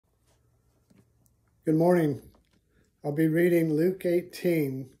Good morning. I'll be reading Luke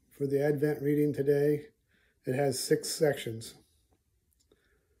 18 for the Advent reading today. It has 6 sections.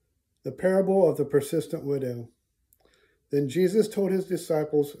 The parable of the persistent widow. Then Jesus told his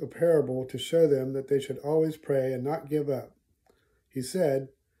disciples a parable to show them that they should always pray and not give up. He said,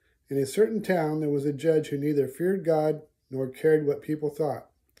 "In a certain town there was a judge who neither feared God nor cared what people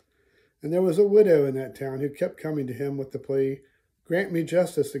thought. And there was a widow in that town who kept coming to him with the plea, 'Grant me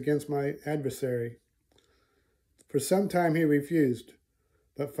justice against my adversary.' For some time he refused,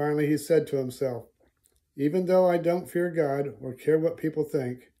 but finally he said to himself, 'Even though I don't fear God or care what people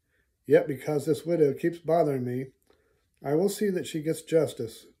think, yet because this widow keeps bothering me, I will see that she gets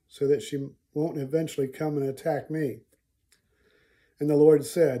justice so that she won't eventually come and attack me.' And the Lord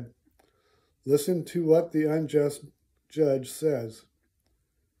said, 'Listen to what the unjust judge says.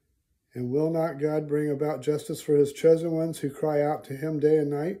 And will not God bring about justice for his chosen ones who cry out to him day and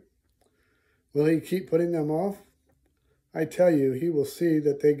night? Will he keep putting them off? I tell you, he will see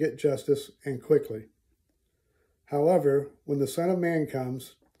that they get justice, and quickly. However, when the Son of Man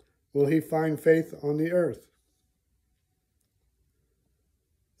comes, will he find faith on the earth?'"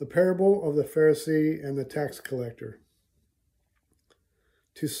 The parable of the Pharisee and the tax collector.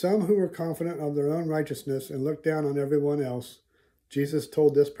 To some who were confident of their own righteousness and looked down on everyone else, Jesus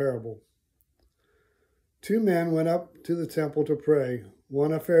told this parable. 2 men went up to the temple to pray,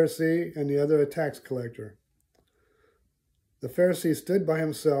 one a Pharisee and the other a tax collector. The Pharisee stood by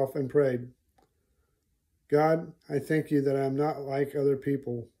himself and prayed, "God, I thank you that I am not like other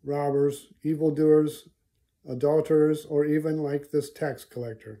people, robbers, evildoers, adulterers, or even like this tax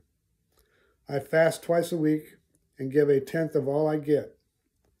collector. I fast twice a week and give 1/10 of all I get."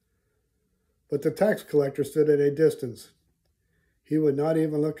 But the tax collector stood at a distance. He would not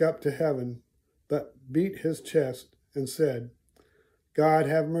even look up to heaven, but beat his chest and said, "God,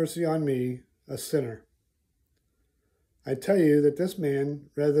 have mercy on me, a sinner." I tell you that this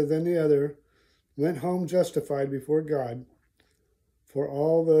man, rather than the other, went home justified before God. For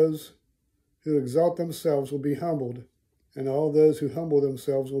all those who exalt themselves will be humbled, and all those who humble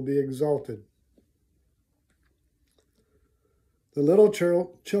themselves will be exalted. The little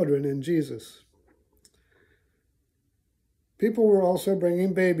children in Jesus. People were also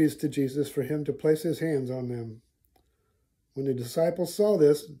bringing babies to Jesus for him to place his hands on them. When the disciples saw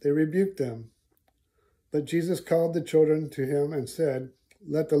this, they rebuked them. But Jesus called the children to him and said,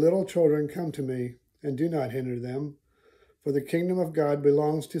 "Let the little children come to me, and do not hinder them, for the kingdom of God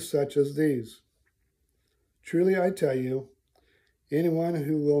belongs to such as these. Truly I tell you, anyone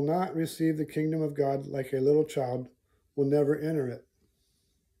who will not receive the kingdom of God like a little child will never enter it."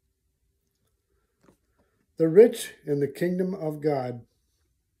 The rich in the kingdom of God.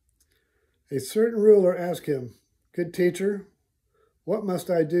 A certain ruler asked him, "Good teacher, what must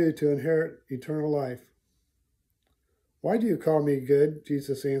I do to inherit eternal life?" "Why do you call me good?"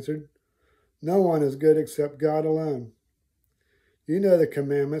 Jesus answered. "No one is good except God alone. You know the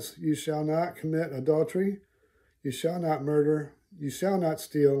commandments. You shall not commit adultery. You shall not murder. You shall not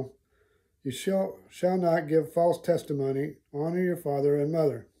steal. You shall not give false testimony. Honor your father and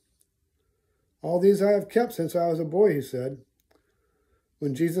mother." "All these I have kept since I was a boy," he said.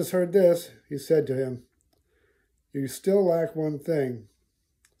 When Jesus heard this, he said to him, "You still lack one thing.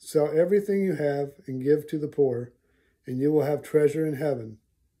 Sell everything you have and give to the poor, and you will have treasure in heaven.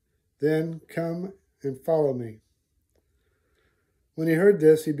 Then come and follow me." When he heard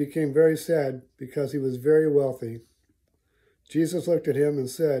this, he became very sad because he was very wealthy. Jesus looked at him and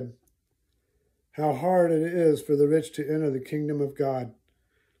said, "How hard it is for the rich to enter the kingdom of God.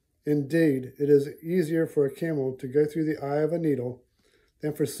 Indeed, it is easier for a camel to go through the eye of a needle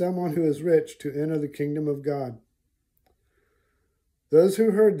than for someone who is rich to enter the kingdom of God." Those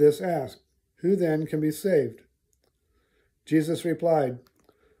who heard this asked, "Who then can be saved?" Jesus replied,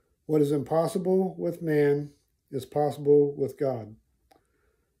 "What is impossible with man is possible with God."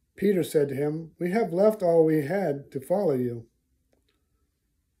 Peter said to him, "We have left all we had to follow you."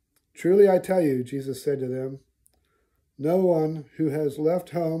 "Truly I tell you," Jesus said to them, "no one who has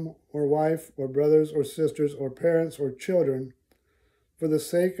left home or wife or brothers or sisters or parents or children for the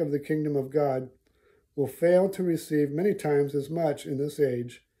sake of the kingdom of God will fail to receive many times as much in this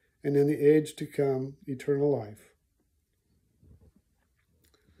age and in the age to come eternal life."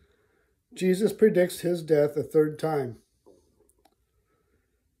 Jesus predicts his death a 3rd time.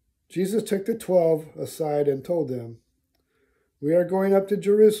 Jesus took the 12 aside and told them, "We are going up to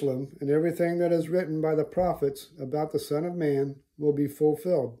Jerusalem, and everything that is written by the prophets about the Son of Man will be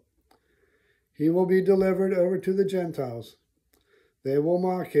fulfilled. He will be delivered over to the Gentiles. They will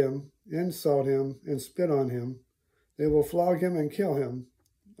mock him, insult him, and spit on him. They will flog him and kill him.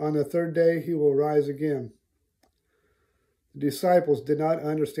 On the third day he will rise again." The disciples did not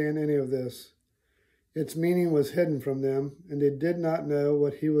understand any of this. Its meaning was hidden from them, and they did not know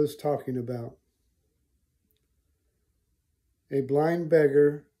what he was talking about. A blind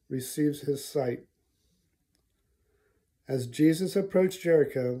beggar receives his sight. As Jesus approached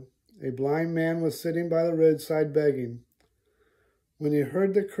Jericho, a blind man was sitting by the roadside begging. When he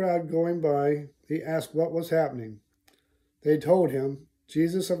heard the crowd going by, he asked what was happening. They told him,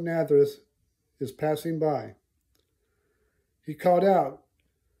 "Jesus of Nazareth is passing by." He called out,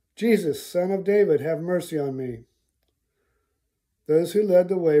 "Jesus, Son of David, have mercy on me." Those who led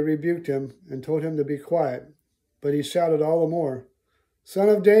the way rebuked him and told him to be quiet, but he shouted all the more, "Son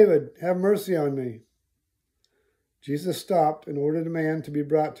of David, have mercy on me." Jesus stopped and ordered a man to be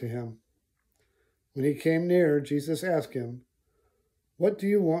brought to him. When he came near, Jesus asked him, "What do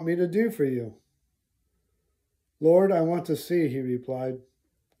you want me to do for you?" "Lord, I want to see," he replied.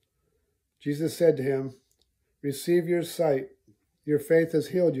 Jesus said to him, "Receive your sight. Your faith has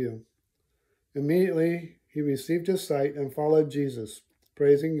healed you." Immediately he received his sight and followed Jesus,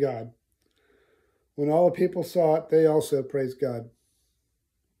 praising God. When all the people saw it, they also praised God.